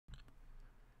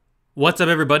What's up,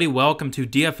 everybody? Welcome to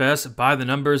DFS by the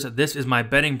numbers. This is my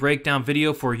betting breakdown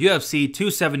video for UFC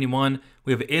 271.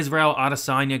 We have Israel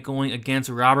Adesanya going against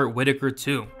Robert Whittaker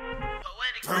 2.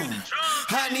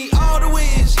 I need all the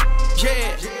wins,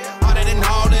 yeah. Harder than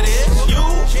all that is.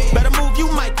 You better move,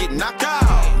 you might get knocked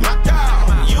out. Knocked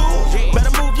out. You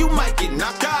better move, you might get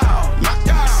knocked out. Knocked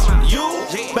out.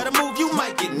 You better move, you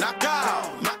might get knocked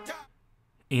out. Knocked out.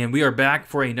 And we are back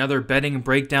for another betting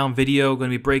breakdown video.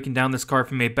 Going to be breaking down this card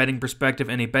from a betting perspective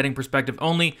and a betting perspective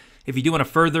only. If you do want a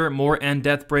further, more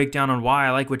in-depth breakdown on why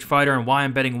I like which fighter and why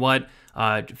I'm betting what,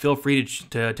 feel free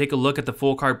to take a look at the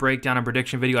full card breakdown and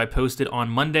prediction video I posted on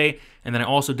Monday, and then I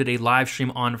also did a live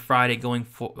stream on Friday going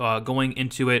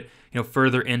into it,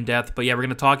 further in depth. But yeah, we're going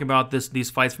to talk about these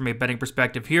fights from a betting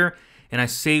perspective here, and I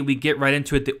say we get right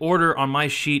into it. The order on my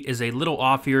sheet is a little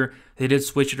off here. They did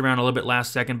switch it around a little bit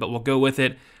last second, but we'll go with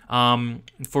it.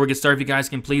 Before we get started, if you guys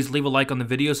can please leave a like on the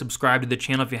video, subscribe to the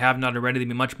channel if you have not already. That'd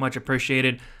be much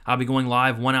appreciated. I'll be going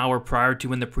live 1 hour prior to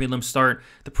when the prelims start.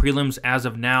 The prelims, as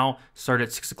of now, start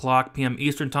at 6 o'clock p.m.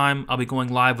 Eastern Time. I'll be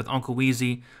going live with Uncle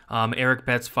Weezy, Eric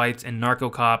Betts Fights, and Narco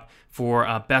Cop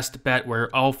for Best Bet,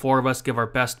 where all four of us give our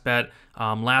best bet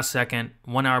last second,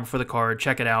 1 hour before the card.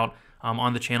 Check it out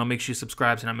on the channel. Make sure you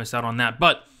subscribe so you don't miss out on that.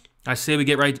 But I say we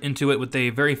get right into it with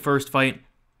the very first fight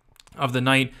of the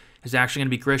night. Is actually going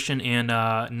to be Christian and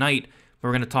Knight. We're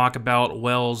going to talk about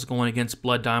Wells going against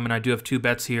Blood Diamond. I do have two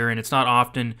bets here, and it's not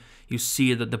often you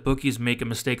see that the bookies make a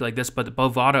mistake like this, but the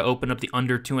Bovada opened up the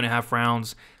under 2.5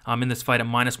 rounds in this fight at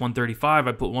 -135.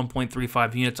 I put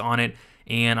 1.35 units on it,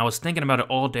 and I was thinking about it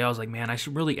all day. I was like, man, I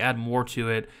should really add more to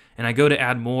it, and I go to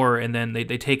add more, and then they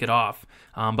take it off.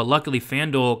 But luckily,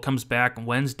 FanDuel comes back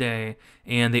Wednesday,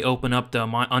 and they open up the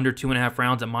under 2.5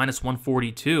 rounds at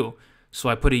 -142. So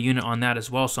I put a unit on that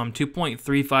as well. So I'm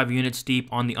 2.35 units deep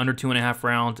on the under 2.5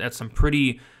 rounds at some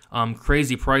pretty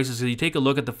crazy prices. So you take a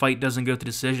look at the fight doesn't go to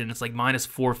decision. It's like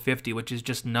 -450, which is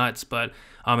just nuts. But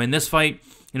in this fight,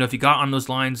 if you got on those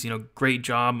lines, great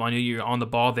job. I know you're on the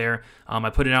ball there. I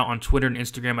put it out on Twitter and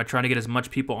Instagram. I try to get as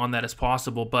much people on that as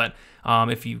possible. But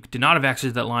if you did not have access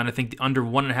to that line, I think the under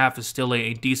 1.5 is still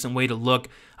a decent way to look.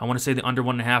 I want to say the under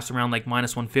 1.5 is around like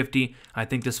 -150. I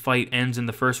think this fight ends in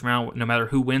the first round no matter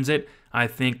who wins it. I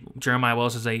think Jeremiah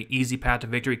Wells is a easy path to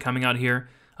victory coming out here,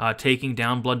 taking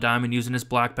down Blood Diamond using his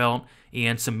black belt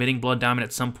and submitting Blood Diamond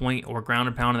at some point, or ground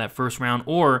and pound in that first round.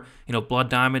 Or, Blood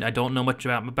Diamond, I don't know much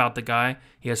about the guy.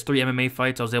 He has 3 MMA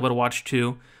fights. I was able to watch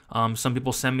 2. Some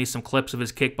people send me some clips of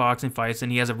his kickboxing fights,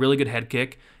 and he has a really good head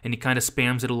kick, and he kind of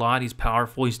spams it a lot. He's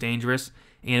powerful. He's dangerous.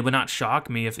 And it would not shock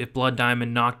me if Blood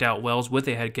Diamond knocked out Wells with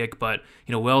a head kick. But,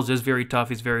 Wells is very tough.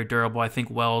 He's very durable. I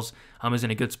think Wells is in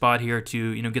a good spot here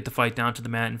to, get the fight down to the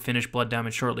mat and finish Blood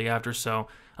Diamond shortly after. So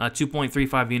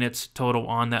 2.35 units total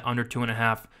on that under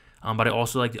 2.5. But I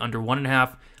also like the under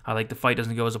 1.5. I like the fight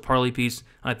doesn't go as a parlay piece.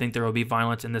 I think there will be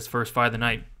violence in this first fight of the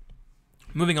night.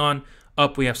 Moving on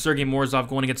up, we have Sergey Morozov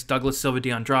going against Douglas Silva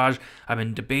de Andrade. I've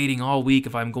been debating all week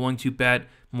if I'm going to bet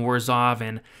Morozov,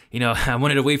 and I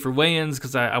wanted to wait for weigh-ins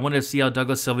because I wanted to see how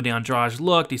Douglas Silva de Andrade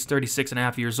looked. He's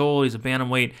 36.5 years old. He's a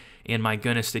bantamweight, and my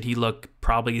goodness, did he look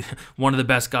probably one of the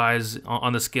best guys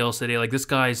on the scales today. Like, this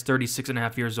guy is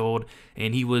 36.5 years old,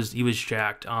 and he was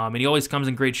jacked. And he always comes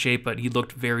in great shape, but he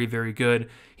looked very, very good.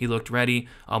 He looked ready.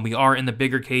 We are in the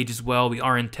bigger cage as well. We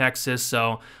are in Texas,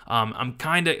 so I'm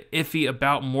kind of iffy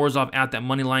about Morozov at that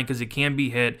money line because it can be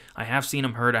hit. I have seen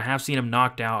him hurt. I have seen him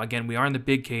knocked out. Again, we are in the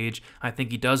big cage. I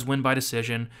think he does win by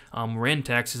decision. We're in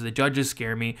Texas. The judges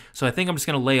scare me, so I think I'm just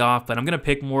going to lay off, but I'm going to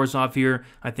pick Morozov here.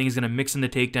 I think he's going to mix in the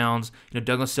takedowns.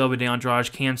 Douglas Silva de Andrade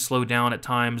can slow down at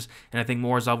times, and I think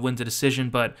Morozov wins a decision,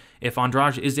 but if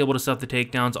Andrade is able to stuff the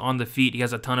takedowns on the feet, he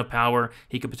has a ton of power.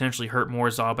 He could potentially hurt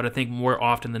Morozov, but I think more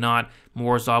often than not,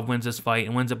 Morozov wins this fight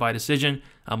and wins it by decision.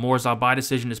 Morozov by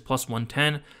decision is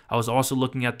 +110. I was also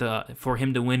looking at for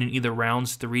him to win in either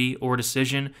rounds 3 or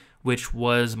decision, which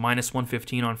was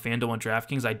 -115 on FanDuel and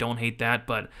DraftKings. I don't hate that,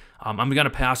 but I'm going to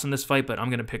pass on this fight, but I'm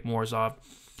going to pick Morozov.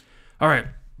 All right.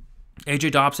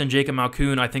 AJ Dobson, Jacob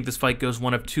Malkoun. I think this fight goes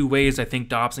one of 2 ways. I think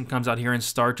Dobson comes out here and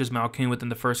starches Malkoun within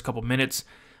the first couple minutes,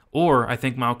 or I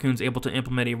think Malkoun's able to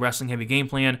implement a wrestling-heavy game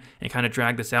plan and kind of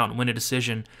drag this out and win a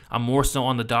decision. I'm more so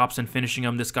on the Dobson finishing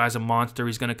him. This guy's a monster.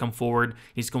 He's going to come forward.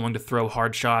 He's going to throw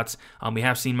hard shots. We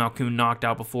have seen Malkoun knocked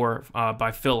out before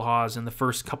by Phil Hawes in the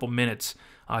first couple minutes.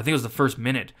 I think it was the first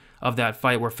minute of that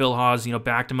fight where Phil Hawes,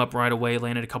 backed him up right away,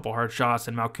 landed a couple hard shots,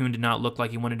 and Malkoun did not look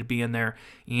like he wanted to be in there.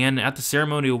 And at the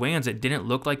ceremonial weigh-ins, it didn't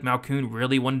look like Malkoun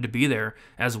really wanted to be there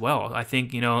as well. I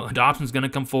think, Dobson's going to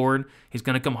come forward. He's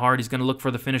going to come hard. He's going to look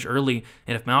for the finish early.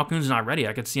 And if Malkoun's not ready,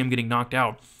 I could see him getting knocked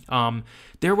out.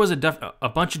 There was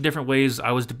a bunch of different ways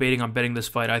I was debating on betting this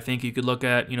fight. I think you could look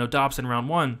at, Dobson round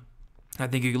 1. I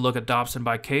think you could look at Dobson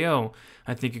by KO.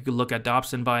 I think you could look at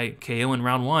Dobson by KO in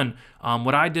round 1.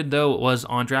 What I did, though, was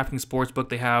on DraftKings Sportsbook,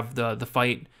 they have the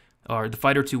fight or the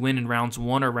fighter to win in rounds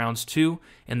 1 or rounds 2,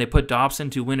 and they put Dobson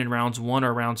to win in rounds 1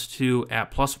 or rounds 2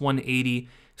 at plus 180.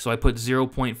 So I put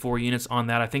 0.4 units on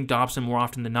that. I think Dobson, more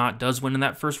often than not, does win in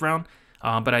that first round,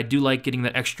 but I do like getting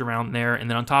that extra round there. And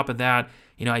then on top of that,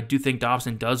 I do think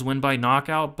Dobson does win by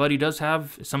knockout, but he does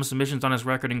have some submissions on his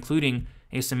record, including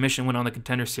a submission win on the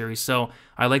Contender Series. So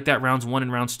I like that rounds 1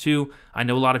 and rounds 2. I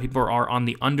know a lot of people are on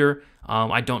the under.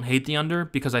 I don't hate the under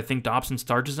because I think Dobson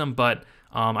starches him, but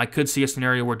I could see a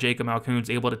scenario where Jacob Malkoun's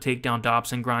able to take down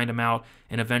Dobson, grind him out,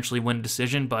 and eventually win a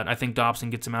decision, but I think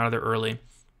Dobson gets him out of there early.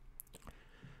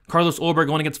 Carlos Ulberg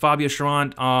going against Fabio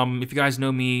Cherant. If you guys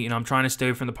know me, I'm trying to stay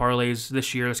away from the parlays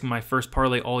this year. This is my first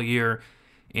parlay all year,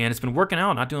 and it's been working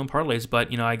out, not doing parlays,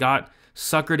 but I got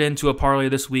suckered into a parlay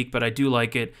this week, but I do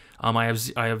like it. I have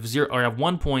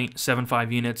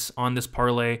 1.75 units on this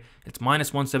parlay. It's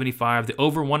minus 175. The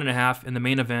over 1.5 in the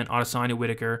main event, Adesanya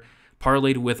Whitaker,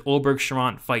 parlayed with Ulberg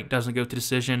Cherant. Fight doesn't go to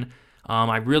decision.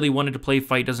 I really wanted to play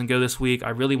fight doesn't go this week.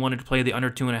 I really wanted to play the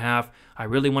under 2.5. I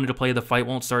really wanted to play the fight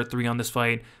won't start 3 on this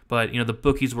fight, but the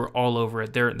bookies were all over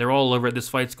it. They're all over it. This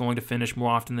fight's going to finish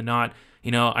more often than not.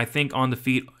 I think on the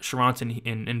feet, Cherant's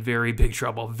in very big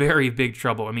trouble. Very big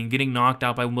trouble. I mean, getting knocked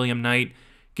out by William Knight,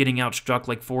 getting outstruck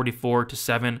like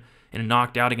 44-7, and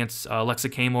knocked out against Alexa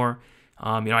Kamor.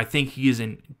 I think he is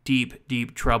in deep,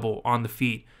 deep trouble on the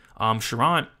feet.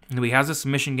 Cherant, he has a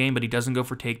submission game, but he doesn't go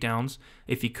for takedowns.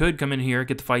 If he could come in here,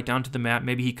 get the fight down to the mat,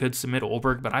 maybe he could submit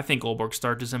Ulberg, but I think Ulberg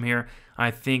starches him here. I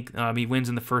think he wins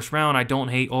in the first round. I don't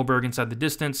hate Ulberg inside the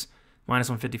distance, minus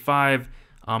 155.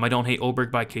 I don't hate Ulberg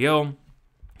by KO,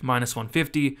 minus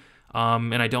 150.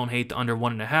 And I don't hate the under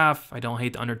 1.5. I don't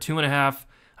hate the under 2.5.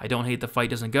 I don't hate the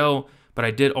fight doesn't go, but I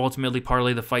did ultimately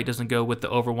parlay the fight doesn't go with the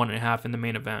over 1.5 in the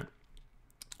main event.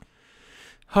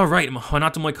 All right,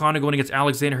 Renato Moicano going against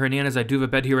Alexander Hernandez. I do have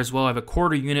a bet here as well. I have a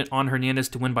quarter unit on Hernandez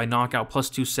to win by knockout, plus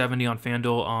 270 on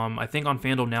FanDuel. I think on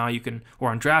FanDuel now you can, or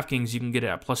on DraftKings, you can get it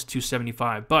at plus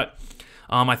 275. But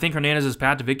I think Hernandez's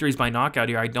path to victory is by knockout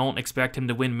here. I don't expect him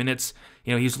to win minutes.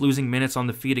 He's losing minutes on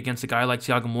the feet against a guy like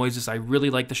Thiago Moises. I really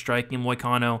like the striking of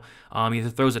Moicano. He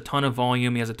throws a ton of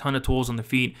volume. He has a ton of tools on the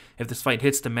feet. If this fight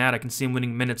hits the mat, I can see him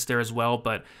winning minutes there as well.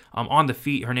 But on the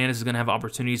feet, Hernandez is going to have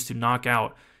opportunities to knock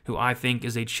out who I think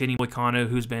is a shitty Moicano,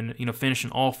 who's been,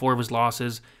 finishing all 4 of his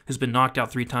losses, who's been knocked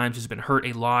out 3 times, who's been hurt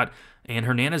a lot, and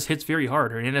Hernandez hits very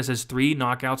hard. Hernandez has 3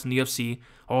 knockouts in the UFC,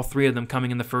 all 3 of them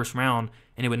coming in the first round,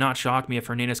 and it would not shock me if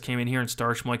Hernandez came in here and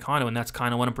starched Moicano, and that's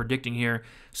kind of what I'm predicting here.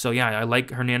 So yeah, I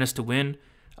like Hernandez to win.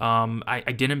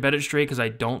 I didn't bet it straight because I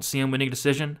don't see him winning a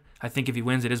decision. I think if he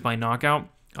wins, it is by knockout.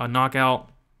 Knockout,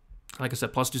 like I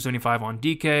said, plus 275 on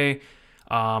DK.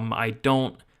 I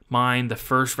don't mind the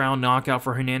first round knockout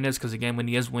for Hernandez because, again, when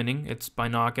he is winning, it's by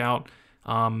knockout.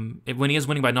 When he is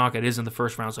winning by knockout, it is in the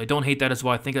first round. So I don't hate that as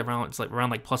well. I think it's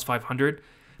around plus 500.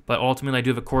 But ultimately, I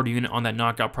do have a quarter unit on that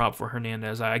knockout prop for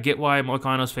Hernandez. I get why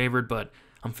Moicano's favored, but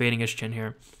I'm fading his chin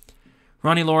here.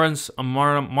 Ronnie Lawrence,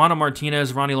 Mana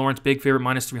Martinez. Ronnie Lawrence, big favorite,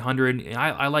 minus 300.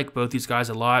 I like both these guys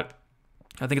a lot.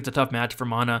 I think it's a tough match for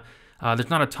Mana. There's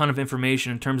not a ton of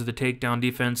information in terms of the takedown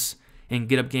defense and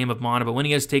get-up game of Mana, but when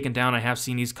he is taken down, I have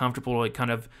seen he's comfortable to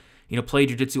kind of, play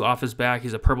jiu-jitsu off his back.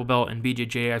 He's a purple belt in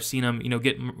BJJ. I've seen him,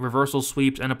 get reversal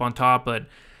sweeps, end up on top, but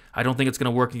I don't think it's going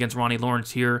to work against Ronnie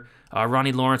Lawrence here.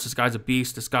 Ronnie Lawrence, this guy's a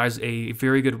beast. This guy's a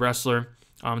very good wrestler.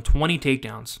 20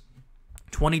 takedowns.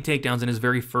 20 takedowns in his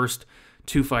very first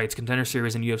 2 fights, Contender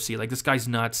Series and UFC. This guy's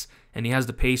nuts, and he has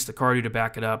the pace, the cardio to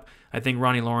back it up. I think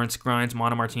Ronnie Lawrence grinds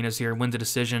Mana Martinez here, wins a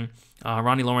decision.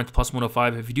 Ronnie Lawrence plus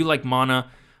 105. If you do like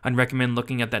Mana, I'd recommend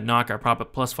looking at that knockout prop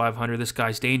at plus 500. This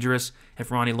guy's dangerous. If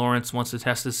Ronnie Lawrence wants to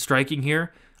test his striking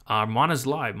here, Mana's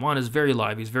live. Mana's very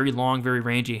live. He's very long, very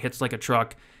rangy, hits like a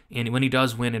truck, and when he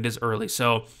does win, it is early.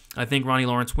 So I think Ronnie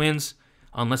Lawrence wins,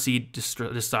 unless he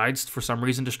decides for some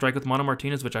reason to strike with Mana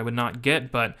Martinez, which I would not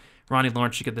get, but Ronnie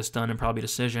Lawrence should get this done in probably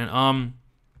decision.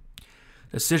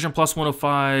 Decision plus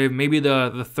 105, maybe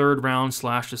the third round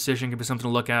 / decision could be something to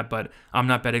look at, but I'm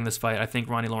not betting this fight. I think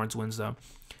Ronnie Lawrence wins, though.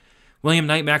 William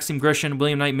Knight, Maxim Grishin.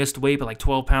 William Knight missed weight by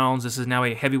 12 pounds. This is now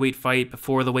a heavyweight fight.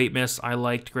 Before the weight miss, I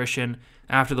liked Grishin.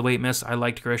 after the weight miss, I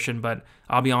liked Christian, but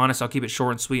I'll be honest, I'll keep it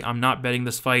short and sweet. I'm not betting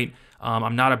this fight.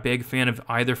 I'm not a big fan of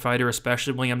either fighter,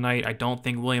 especially William Knight. I don't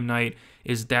think William Knight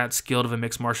is that skilled of a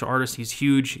mixed martial artist. He's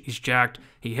huge, he's jacked,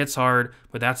 he hits hard,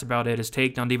 but that's about it. His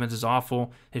takedown defense is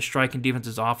awful. His striking defense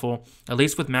is awful. At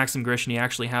least with Maxim Grishin, he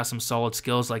actually has some solid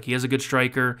skills. Like, he is a good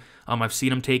striker. I've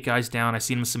seen him take guys down. I've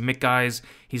seen him submit guys.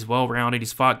 He's well-rounded.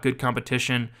 He's fought good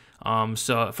competition.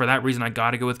 So for that reason, I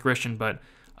got to go with Christian, but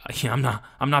yeah,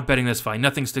 I'm not betting this fight.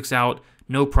 Nothing sticks out.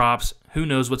 No props. Who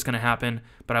knows what's going to happen?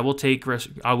 But I will take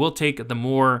the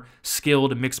more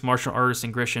skilled mixed martial artist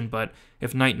in Grishin. But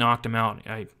if Knight knocked him out,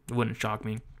 it wouldn't shock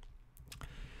me.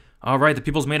 All right, the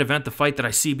people's main event, the fight that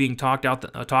I see being talked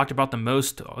about the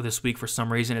most this week for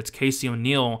some reason, it's Casey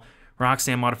O'Neill,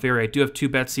 Roxanne Modafferi. I do have two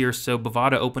bets here. So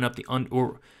Bovada opened up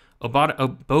Bovada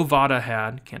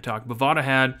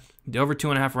had the over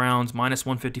 2.5 rounds, minus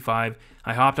 155.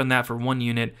 I hopped on that for 1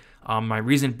 unit. My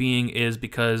reason being is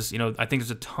because, I think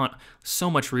there's so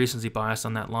much recency bias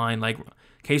on that line. Like,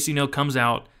 Casey O'Neill comes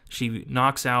out, she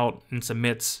knocks out and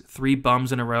submits 3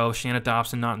 bums in a row. Shanna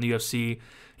Dobson not in the UFC,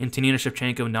 and Tanina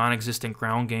Shevchenko non-existent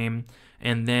ground game,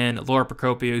 and then Laura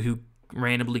Procopio, who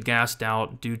randomly gassed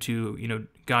out due to,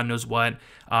 God knows what.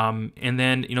 And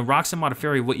then, Roxanne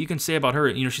Modafferi, what you can say about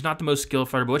her, she's not the most skilled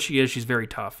fighter, but what she is, she's very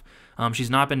tough.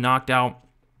 She's not been knocked out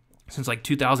since like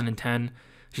 2010.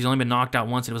 She's only been knocked out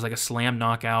once. It was like a slam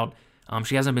knockout.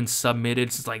 She hasn't been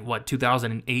submitted since like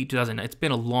 2008, 2009. It's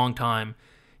been a long time.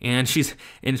 And she's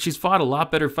fought a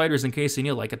lot better fighters than Casey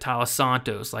O'Neill, like a Taila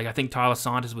Santos. Like, I think Taila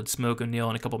Santos would smoke O'Neill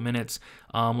in a couple minutes.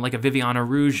 Like a Viviana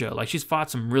Rujo. Like, she's fought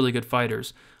some really good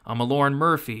fighters. A Lauren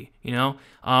Murphy,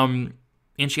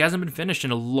 and she hasn't been finished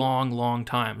in a long, long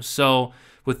time. So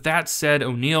with that said,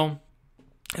 O'Neill,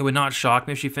 it would not shock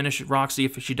me if she finished Roxy.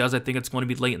 If she does, I think it's going to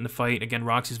be late in the fight. Again,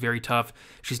 Roxy's very tough.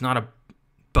 She's not a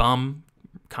bum,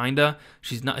 kinda.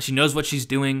 She knows what she's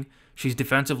doing. She's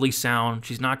defensively sound.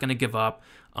 She's not going to give up.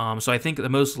 So I think the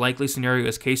most likely scenario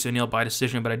is Casey O'Neill by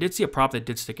decision, but I did see a prop that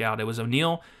did stick out. It was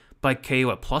O'Neill by KO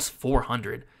at plus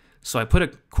 400. So I put a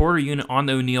quarter unit on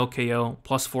the O'Neill KO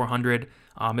plus 400.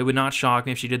 It would not shock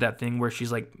me if she did that thing where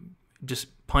she's like just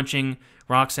punching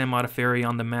Roxanne Modafferi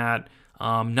on the mat.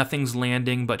 Nothing's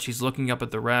landing, but she's looking up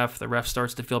at the ref. The ref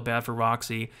starts to feel bad for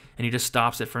Roxy, and he just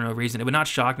stops it for no reason. It would not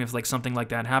shock me if like something like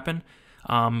that happened.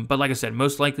 But like I said,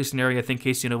 most likely scenario, I think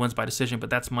Casey O'Neill wins by decision, but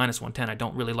that's minus 110. I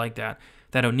don't really like that.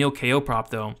 That O'Neill KO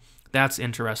prop, though, that's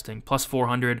interesting. Plus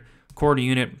 400, quarter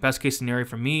unit, best case scenario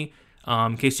for me.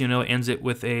 Casey O'Neill ends it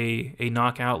with a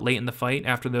knockout late in the fight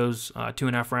after those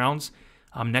 2.5 rounds.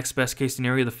 Next best case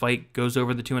scenario, the fight goes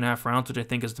over the 2.5 rounds, which I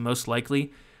think is the most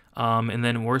likely. And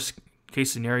then worst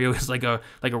case scenario is like a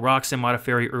Roxanne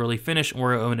Modafferi early finish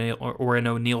or an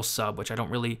O'Neill sub, which I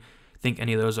don't really think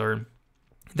any of those are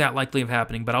that likely of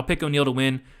happening. But I'll pick O'Neill to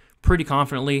win pretty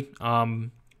confidently.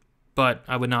 But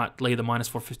I would not lay the minus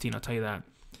 415, I'll tell you that.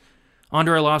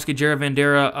 Andre Arlovski, Jared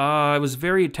Vanderaa. I was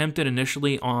very tempted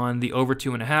initially on the over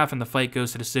 2.5, and the fight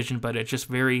goes to decision, but it's just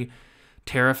very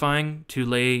terrifying to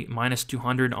lay minus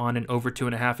 200 on an over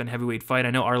 2.5 in heavyweight fight.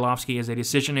 I know Arlovski is a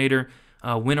decisionator,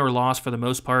 win or loss for the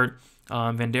most part.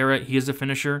 Vanderaa, he is a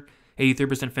finisher,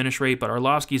 83% finish rate, but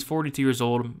Arlovski is 42 years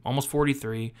old, almost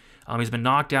 43. He's been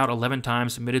knocked out 11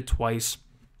 times, submitted twice.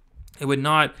 It would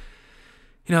not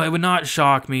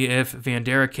shock me if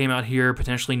Vanderaa came out here,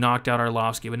 potentially knocked out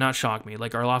Arlovski. It would not shock me.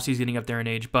 Like, Arlovski's getting up there in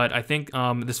age, but I think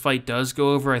this fight does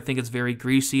go over. I think it's very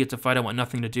greasy. It's a fight I want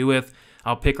nothing to do with.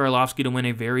 I'll pick Arlovski to win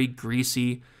a very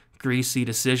greasy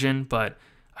decision, but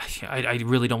I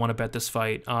really don't want to bet this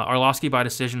fight. Arlovski by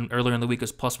decision earlier in the week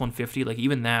was plus 150. Like,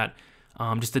 even that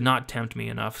just did not tempt me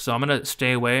enough. So I'm going to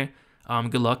stay away.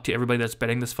 Good luck to everybody that's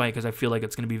betting this fight because I feel like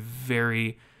it's going to be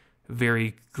very,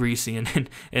 very greasy, and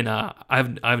I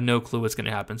have no clue what's going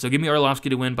to happen. So give me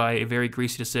Arlovski to win by a very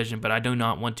greasy decision, but I do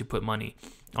not want to put money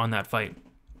on that fight.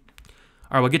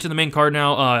 All right, we'll get to the main card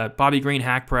now. Bobby Green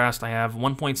hack pressed. I have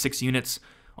 1.6 units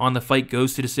on the fight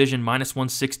goes to decision, minus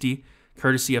 160,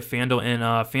 courtesy of FanDuel. And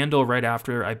FanDuel right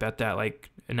after I bet that, like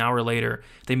an hour later,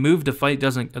 they moved the fight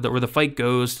the fight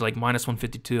goes to like minus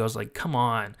 152. I was like, come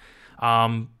on,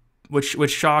 which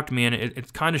shocked me, and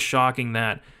it's kind of shocking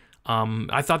that.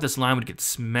 I thought this line would get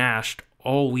smashed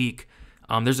all week.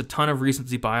 There's a ton of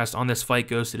recency bias on this fight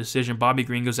goes to decision. Bobby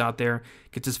Green goes out there,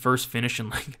 gets his first finish in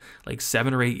like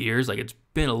 7 or 8 years. Like, it's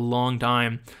been a long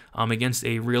time against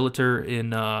a realtor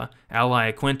in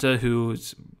Ally Quinta,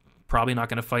 who's probably not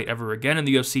going to fight ever again in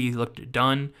the UFC. He looked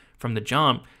done from the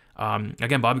jump.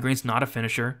 Again, Bobby Green's not a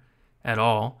finisher at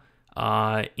all.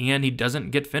 And he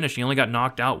doesn't get finished. He only got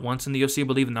knocked out once in the UFC, I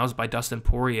believe, and that was by Dustin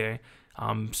Poirier.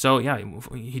 So yeah,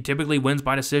 he typically wins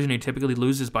by decision. He typically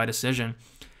loses by decision,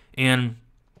 and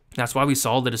that's why we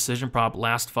saw the decision prop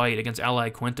last fight against Ally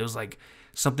Quinto. It was like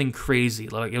something crazy.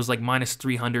 Like it was like minus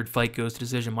 300 fight goes to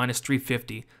decision, minus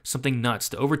 350, something nuts.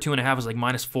 The over 2.5 was like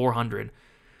minus 400.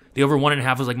 The over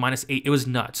 1.5 was like minus 8. It was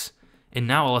nuts. And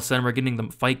now all of a sudden we're getting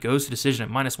the fight goes to decision at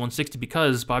minus 160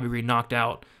 because Bobby Green knocked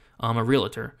out a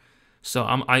realtor. So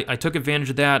I took advantage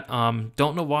of that.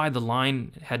 Don't know why the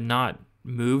line had not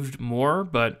moved more,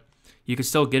 but you could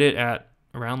still get it at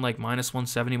around like minus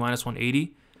 170, minus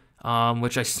 180,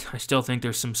 which I still think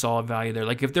there's some solid value there.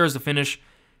 Like if there's a finish,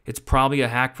 it's probably a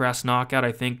hack press knockout.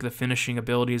 I think the finishing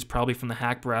ability is probably from the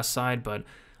hack press side, but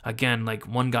again, like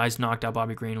one guy's knocked out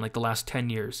Bobby Green in like the last 10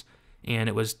 years, and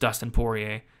it was Dustin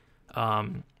Poirier.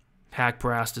 Hack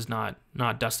press is not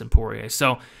Dustin Poirier.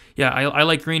 So yeah, I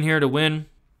like Green here to win.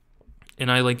 And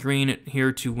I like Green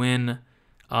here to win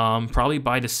probably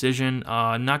by decision.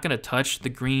 I'm not going to touch the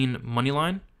Green money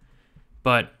line,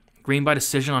 but Green by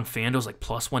decision on FanDuel is like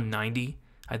plus 190.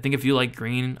 I think if you like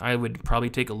Green, I would probably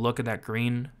take a look at that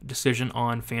Green decision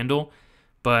on FanDuel.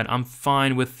 But I'm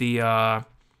fine with the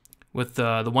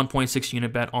 1.6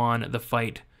 unit bet on the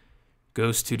fight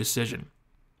goes to decision.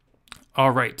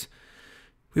 All right.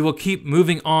 We will keep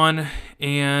moving on,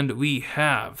 and we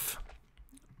have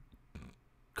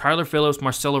Kyler Phillips,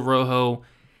 Marcelo Rojo,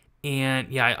 and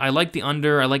yeah, I like the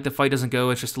under. I like the fight doesn't go.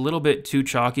 It's just a little bit too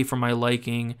chalky for my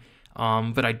liking,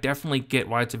 but I definitely get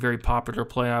why it's a very popular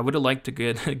play. I would have liked to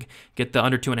get the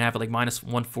under 2.5 at like minus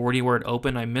 140 where it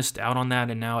opened. I missed out on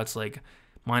that, and now it's like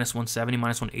minus 170,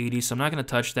 minus 180, so I'm not going to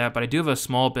touch that, but I do have a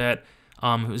small bet,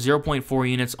 0.4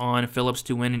 units on Phillips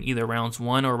to win in either rounds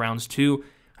 1 or rounds 2.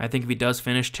 I think if he does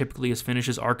finish, typically his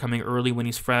finishes are coming early when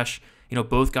he's fresh. You know,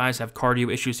 both guys have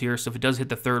cardio issues here, so if it does hit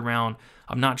the third round,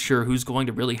 I'm not sure who's going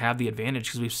to really have the advantage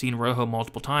because we've seen Rojo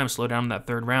multiple times slow down in that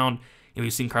third round, and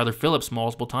we've seen Kyler Phillips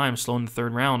multiple times slow in the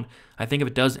third round. I think if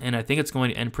it does end, I think it's going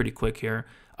to end pretty quick here.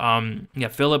 Yeah,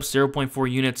 Phillips,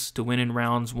 0.4 units to win in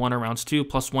rounds 1 or rounds 2,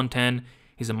 plus 110.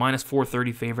 He's a minus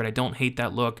 430 favorite. I don't hate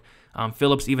that look.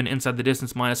 Phillips, even inside the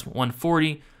distance, minus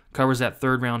 140, covers that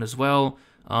third round as well.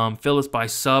 Phillips by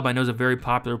sub, I know is a very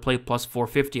popular play, plus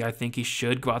 450. I think he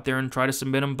should go out there and try to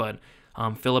submit him, but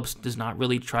Phillips does not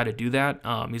really try to do that.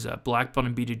 He's a black belt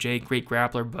in BJJ, great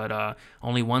grappler, but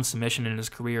only one submission in his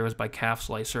career was by calf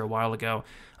slicer a while ago.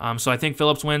 So I think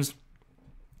Phillips wins.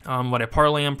 Would I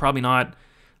parlay him? Probably not,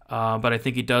 but I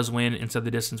think he does win inside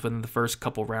the distance within the first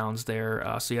couple rounds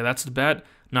there. So yeah, that's the bet.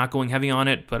 Not going heavy on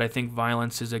it, but I think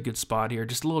violence is a good spot here,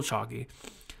 just a little chalky.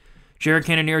 Jared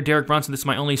Cannonier, Derek Brunson. This is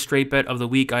my only straight bet of the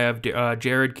week. I have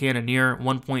Jared Cannonier,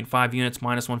 1.5 units,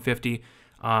 minus 150.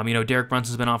 Derek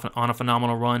Brunson's been on a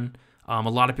phenomenal run. A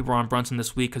lot of people are on Brunson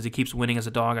this week because he keeps winning as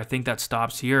a dog. I think that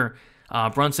stops here.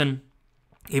 Brunson,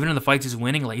 even in the fights he's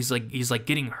winning, he's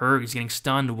getting hurt. He's getting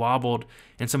stunned, wobbled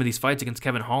in some of these fights against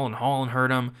Kevin Holland. Holland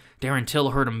hurt him. Darren Till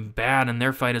hurt him bad in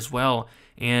their fight as well.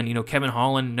 And, Kevin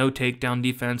Holland, no takedown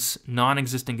defense,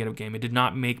 non-existent get-up game. It did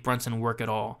not make Brunson work at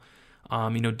all.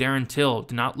 Darren Till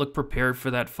did not look prepared for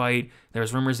that fight.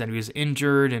 There's rumors that he was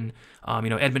injured, and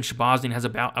Edmund Shabazian has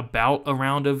about a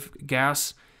round of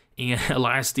gas, and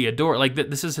Elias Theodore,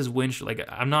 this is his win.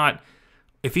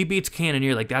 If he beats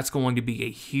Cannonier, that's going to be a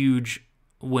huge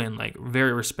win,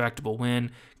 very respectable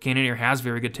win. Cannonier has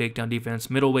very good takedown defense,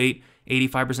 middleweight,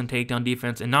 85% takedown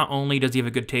defense, and not only does he have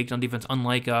a good takedown defense,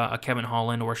 unlike a Kevin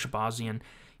Holland or Shabazian,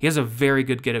 he has a very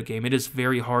good get-up game. It is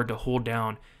very hard to hold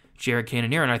down Jared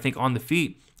Cannonier, and I think on the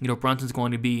feet, Brunson's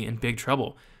going to be in big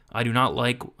trouble. I do not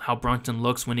like how Brunson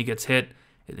looks when he gets hit,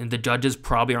 and the judges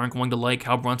probably aren't going to like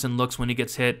how Brunson looks when he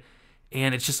gets hit,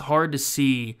 and it's just hard to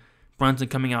see Brunson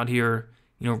coming out here,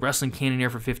 wrestling Cannonier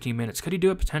for 15 minutes. Could he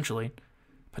do it? Potentially,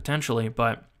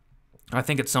 but I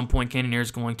think at some point Cannonier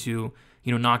is going to,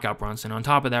 knock out Brunson. On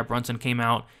top of that, Brunson came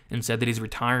out and said that he's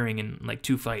retiring in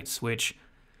 2 fights, which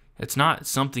it's not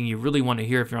something you really want to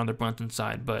hear if you're on the Brunson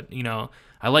side, but,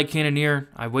 I like Cannonier.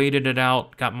 I waited it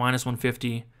out, got minus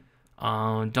 150.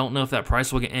 Don't know if that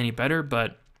price will get any better,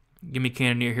 but give me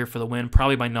Cannonier here for the win,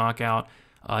 probably by knockout.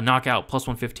 Knockout plus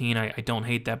 115. I don't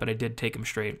hate that, but I did take him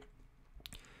straight.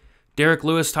 Derek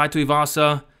Lewis, Tai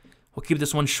Tuivasa. We'll keep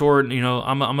this one short.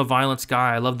 I'm a violence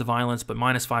guy. I love the violence, but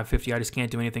minus 550. I just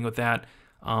can't do anything with that.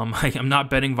 I'm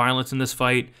not betting violence in this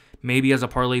fight. Maybe as a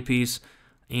parlay piece.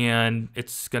 And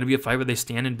it's going to be a fight where they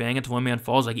stand and bang until one man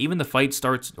falls. Even the fight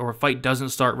starts or a fight doesn't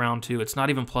start round 2. It's not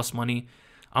even plus money.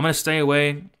 I'm going to stay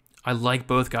away. I like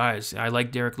both guys. I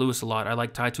like Derek Lewis a lot. I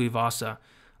like Tai Tuivasa.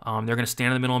 They're going to stand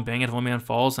in the middle and bang until one man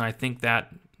falls. And I think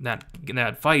that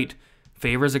fight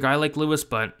favors a guy like Lewis,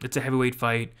 but it's a heavyweight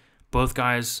fight. Both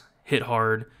guys hit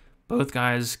hard. Both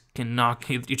guys can knock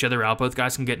each other out. Both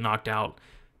guys can get knocked out.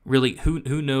 Really,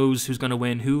 who knows who's going to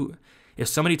win? If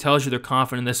somebody tells you they're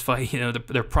confident in this fight,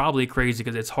 they're probably crazy,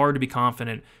 because it's hard to be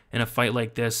confident in a fight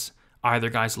like this. Either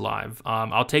guy's live.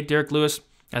 I'll take Derek Lewis.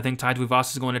 I think Tai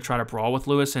Tuivasa is going to try to brawl with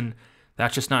Lewis, and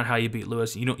that's just not how you beat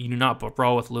Lewis. You do not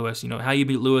brawl with Lewis. How you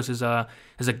beat Lewis is a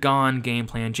gone game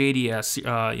plan.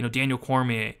 JDS, Daniel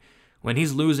Cormier. When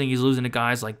he's losing to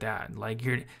guys like that.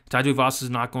 Tai Tuivasa is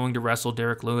not going to wrestle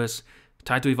Derek Lewis.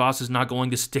 Tai Tuivasa is not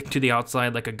going to stick to the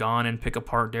outside like a Gon and pick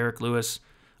apart Derek Lewis.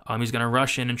 He's going to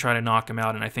rush in and try to knock him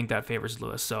out, and I think that favors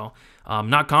Lewis. So,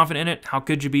 not confident in it. How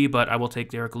could you be? But I will take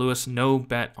Derek Lewis. No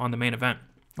bet on the main event,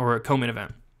 or co-main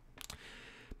event.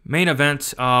 Main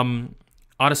event,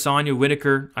 Adesanya,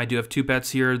 Whitaker. I do have 2 bets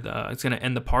here. It's going to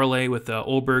end the parlay with the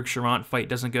Olberg-Charant fight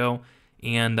doesn't go,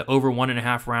 and the over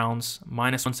 1.5 rounds,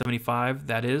 minus 175.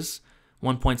 That is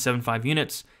 1.75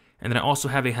 units. And then I also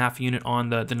have a half unit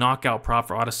on the knockout prop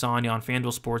for Adesanya on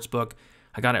FanDuel Sportsbook.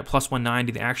 I got it at plus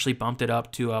 190. They actually bumped it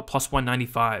up to plus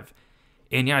 195.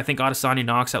 And yeah, I think Adesanya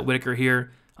knocks out Whitaker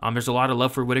here. There's a lot of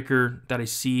love for Whitaker that I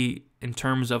see in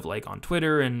terms of on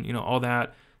Twitter and all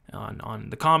that on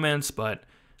the comments, but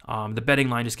the betting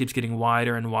line just keeps getting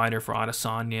wider and wider for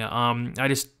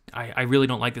Adesanya. I really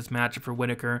don't like this matchup for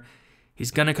Whitaker.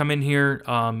 He's going to come in here.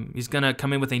 He's going to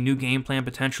come in with a new game plan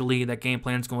potentially. That game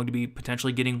plan is going to be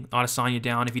potentially getting Adesanya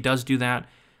down. If he does do that,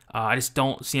 I just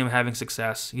don't see him having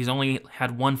success. He's only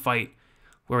had 1 fight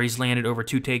where he's landed over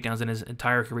 2 takedowns in his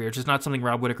entire career. It's just not something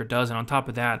Rob Whitaker does. And on top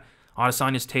of that,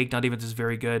 Adesanya's takedown defense is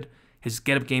very good. His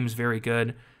get-up game is very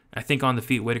good. I think on the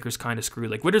feet, Whitaker's kind of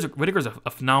screwed. Whitaker's a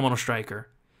phenomenal striker,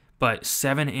 but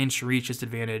 7-inch reach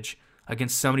disadvantage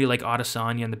against somebody like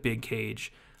Adesanya in the big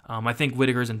cage. I think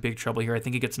Whitaker's in big trouble here. I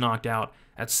think he gets knocked out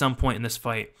at some point in this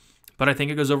fight. But I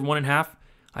think it goes over 1.5.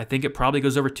 I think it probably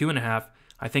goes over 2.5.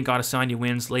 I think Adesanya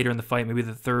wins later in the fight, maybe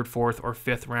the 3rd, 4th, or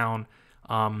 5th round.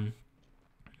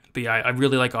 But yeah, I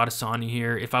really like Adesanya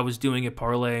here. If I was doing a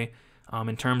parlay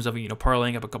in terms of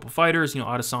parlaying up a couple fighters,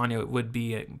 Adesanya would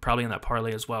be probably in that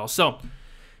parlay as well. So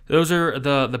those are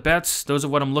the bets. Those are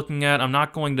what I'm looking at. I'm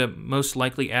not going to most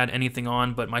likely add anything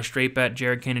on, but my straight bet,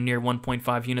 Jared Cannonier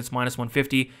 1.5 units minus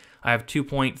 150. I have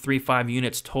 2.35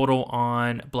 units total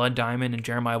on Blood Diamond and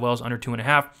Jeremiah Wells under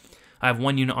 2.5. I have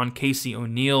 1 unit on Casey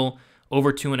O'Neill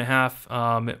over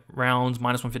 2.5 rounds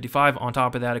minus 155. On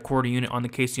top of that, a quarter unit on the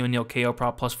Casey O'Neill KO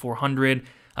prop plus 400.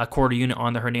 A quarter unit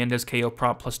on the Hernandez KO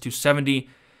prop plus 270.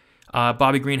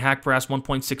 Bobby Green Hack Brass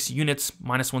 1.6 units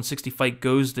minus 160. Fight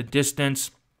goes the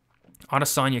distance.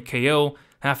 Adesanya KO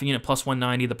half a unit plus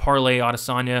 190. The parlay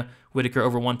Adesanya Whitaker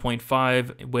over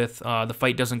 1.5 with the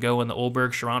fight doesn't go in the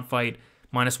Olberg-Charant fight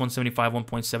minus 175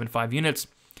 1.75 units.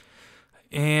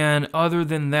 And other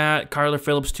than that, Kyler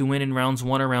Phillips to win in rounds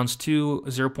 1 or rounds 2,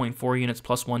 0.4 units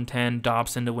plus 110.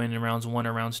 Dobson to win in rounds 1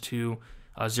 or rounds 2,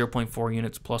 0.4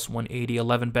 units plus 180.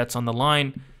 11 bets on the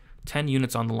line, 10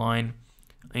 units on the line,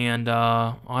 and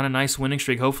on a nice winning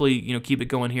streak. Hopefully, keep it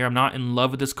going here. I'm not in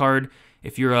love with this card.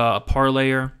 If you're a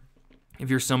parlayer, if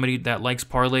you're somebody that likes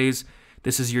parlays,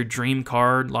 this is your dream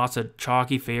card. Lots of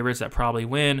chalky favorites that probably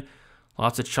win.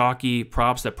 Lots of chalky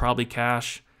props that probably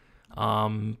cash.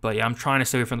 But yeah, I'm trying to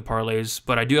stay away from the parlays,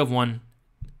 but I do have one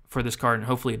for this card, and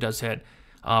hopefully it does hit.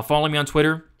 Follow me on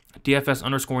Twitter,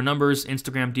 DFS_numbers,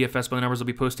 Instagram, DFS by the numbers. I'll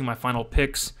be posting my final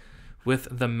picks with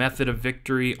the method of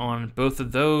victory on both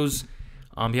of those.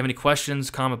 If you have any questions,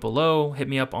 comment below. Hit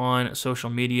me up on social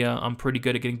media. I'm pretty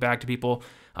good at getting back to people.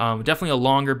 Definitely a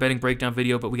longer betting breakdown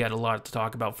video, but we got a lot to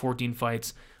talk about, 14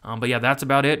 fights. But yeah, that's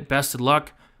about it. Best of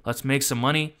luck. Let's make some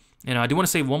money. And I do want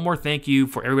to say one more thank you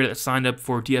for everybody that signed up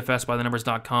for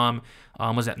DFSbythenumbers.com.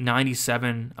 Was at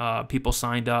 97 people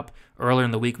signed up earlier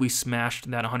in the week. We smashed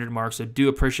that 100 mark, so do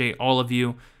appreciate all of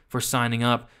you for signing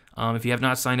up. If you have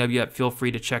not signed up yet, feel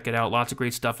free to check it out. Lots of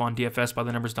great stuff on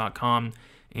DFSbythenumbers.com.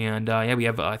 And yeah, we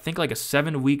have, I think, like a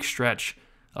 7-week stretch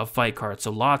of fight cards.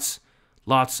 So lots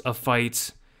of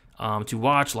fights to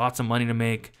watch, lots of money to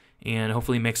make, and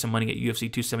hopefully make some money at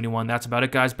UFC 271. That's about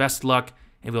it, guys. Best of luck,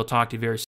 and we'll talk to you very soon.